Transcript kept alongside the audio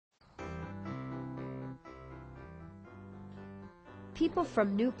People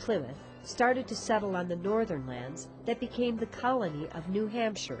from New Plymouth started to settle on the northern lands that became the colony of New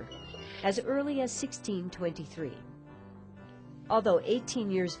Hampshire as early as 1623. Although 18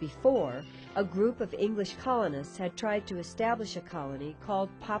 years before, a group of English colonists had tried to establish a colony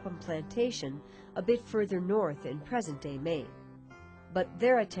called Popham Plantation a bit further north in present-day Maine, but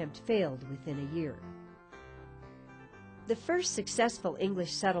their attempt failed within a year. The first successful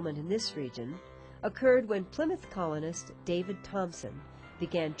English settlement in this region occurred when Plymouth colonist David Thompson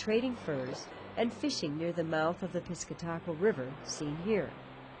began trading furs and fishing near the mouth of the Piscataqua River, seen here.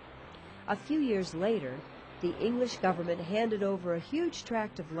 A few years later, the English government handed over a huge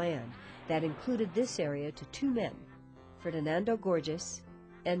tract of land that included this area to two men, Ferdinando Gorges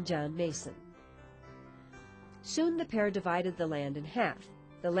and John Mason. Soon the pair divided the land in half.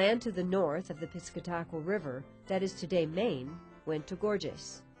 The land to the north of the Piscataqua River, that is today Maine, went to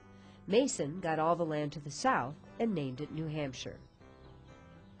Gorges. Mason got all the land to the south and named it New Hampshire.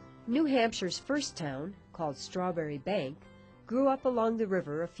 New Hampshire's first town, called Strawberry Bank, grew up along the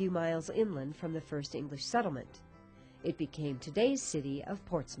river a few miles inland from the first English settlement. It became today's city of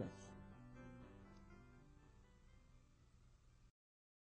Portsmouth.